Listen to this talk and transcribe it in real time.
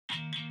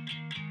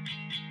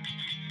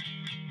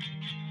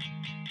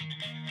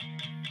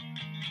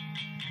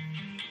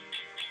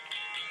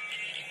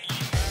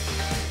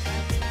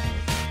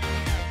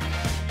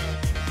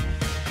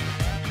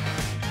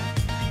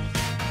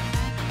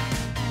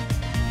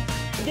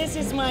This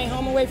is my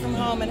home away from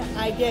home, and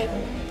I get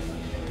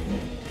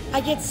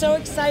so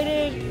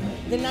excited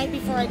the night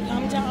before I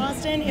come to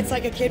Austin. It's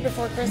like a kid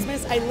before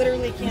Christmas. I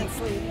literally can't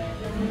sleep.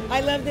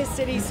 I love this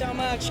city so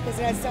much because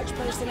it has such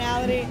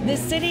personality. This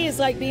city is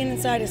like being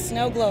inside a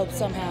snow globe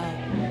somehow.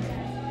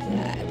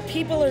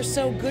 People are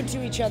so good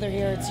to each other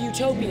here. It's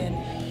utopian.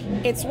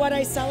 It's what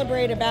I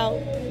celebrate about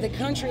the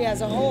country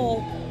as a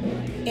whole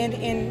and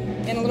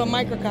in a little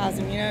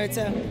microcosm. You know,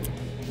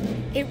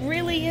 it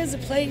really is a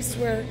place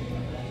where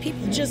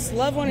people just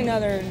love one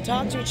another and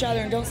talk to each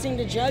other and don't seem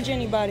to judge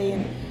anybody.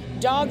 And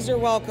dogs are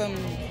welcome,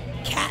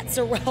 cats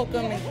are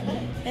welcome,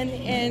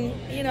 and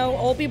you know,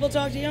 old people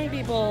talk to young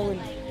people, and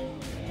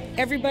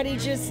everybody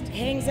just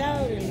hangs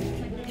out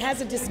and has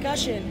a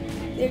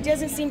discussion. There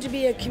doesn't seem to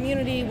be a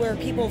community where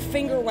people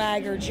finger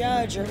wag or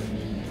judge or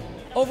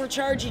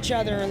overcharge each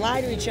other or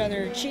lie to each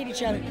other or cheat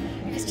each other.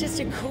 It's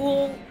just a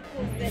cool,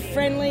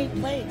 friendly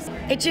place.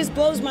 It just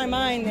blows my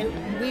mind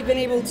that we've been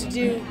able to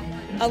do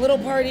a little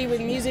party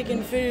with music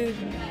and food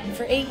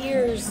for 8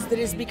 years that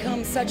has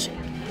become such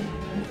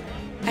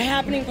a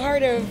happening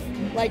part of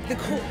like the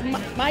cool,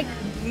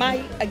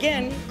 my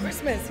again,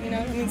 Christmas, you know?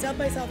 I mean, South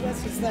by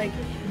Southwest is like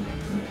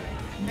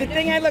the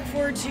thing I look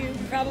forward to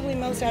probably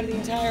most out of the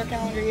entire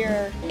calendar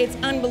year. It's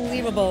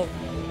unbelievable.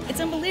 It's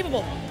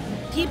unbelievable.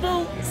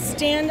 People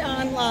stand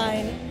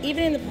online,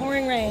 even in the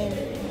pouring rain,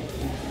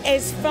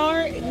 as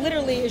far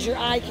literally as your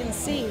eye can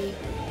see.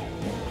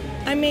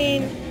 I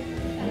mean,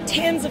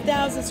 tens of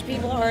thousands of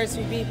people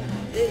RSVP.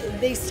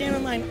 They stand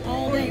online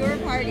all day. For your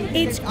party.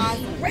 It's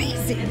awesome.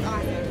 Crazy. It's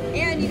awesome.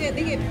 And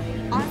they get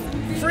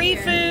awesome free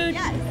food,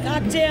 yes,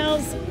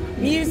 cocktails,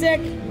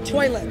 music,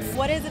 toilets.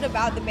 What is it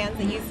about the bands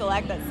that you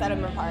select that set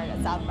them apart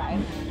at South by?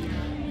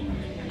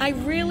 I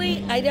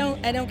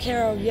don't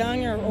care how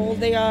young or old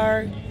they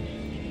are,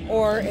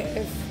 or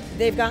if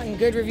they've gotten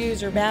good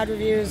reviews or bad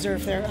reviews, or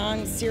if they're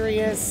on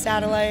Sirius,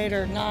 satellite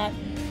or not.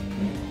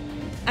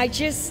 I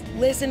just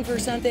listen for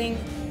something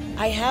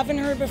I haven't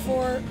heard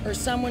before, or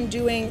someone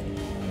doing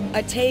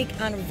a take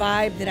on a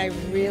vibe that I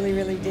really,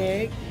 really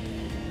dig,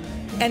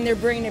 and they're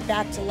bringing it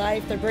back to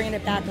life, they're bringing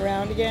it back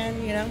around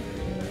again, you know?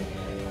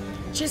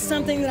 Just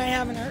something that I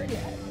haven't heard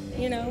yet,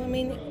 you know? I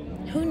mean,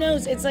 who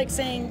knows? It's like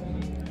saying,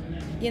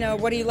 you know,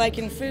 what do you like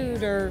in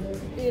food, or,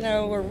 you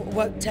know, or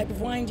what type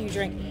of wine do you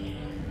drink?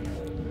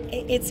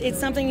 It's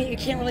something that you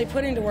can't really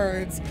put into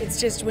words. It's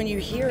just when you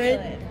hear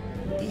it,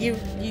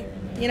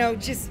 you know,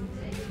 just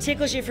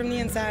tickles you from the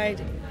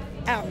inside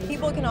out.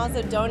 People can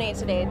also donate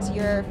today to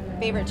your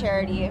favorite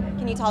charity.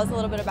 Can you tell us a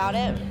little bit about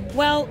it?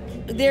 Well,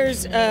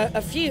 there's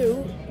a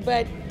few,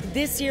 but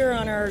this year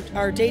on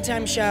our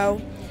daytime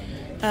show,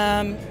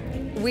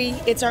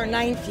 it's our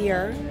 9th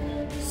year,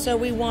 so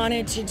we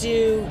wanted to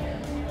do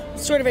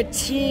sort of a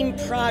team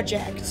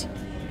project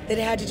that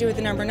had to do with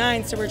the number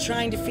 9, so we're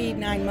trying to feed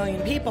 9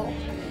 million people.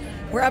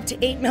 We're up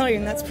to 8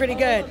 million, that's pretty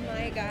good. Oh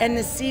my God. And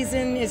the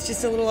season is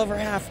just a little over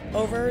half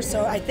over,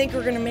 so I think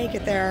we're gonna make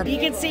it there. You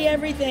can see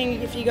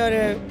everything if you go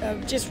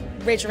to just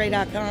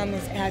RachelRay.com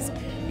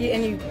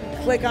and you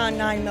click on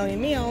 9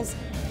 million meals.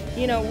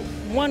 You know,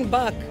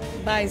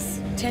 $1 buys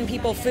 10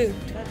 people food.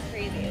 That's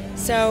crazy.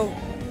 So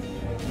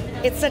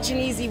it's such an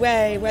easy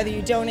way, whether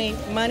you donate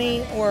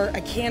money or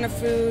a can of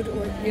food,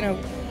 or, you know,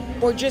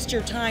 or just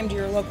your time to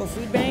your local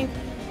food bank.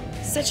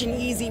 Such an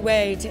easy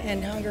way to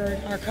end hunger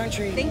in our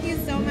country. Thank you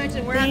so much,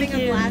 and we're having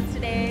a blast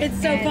today. It's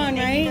so fun, right?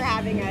 Thank you for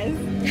having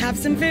us. Have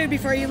some food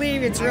before you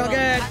leave. It's real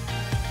good.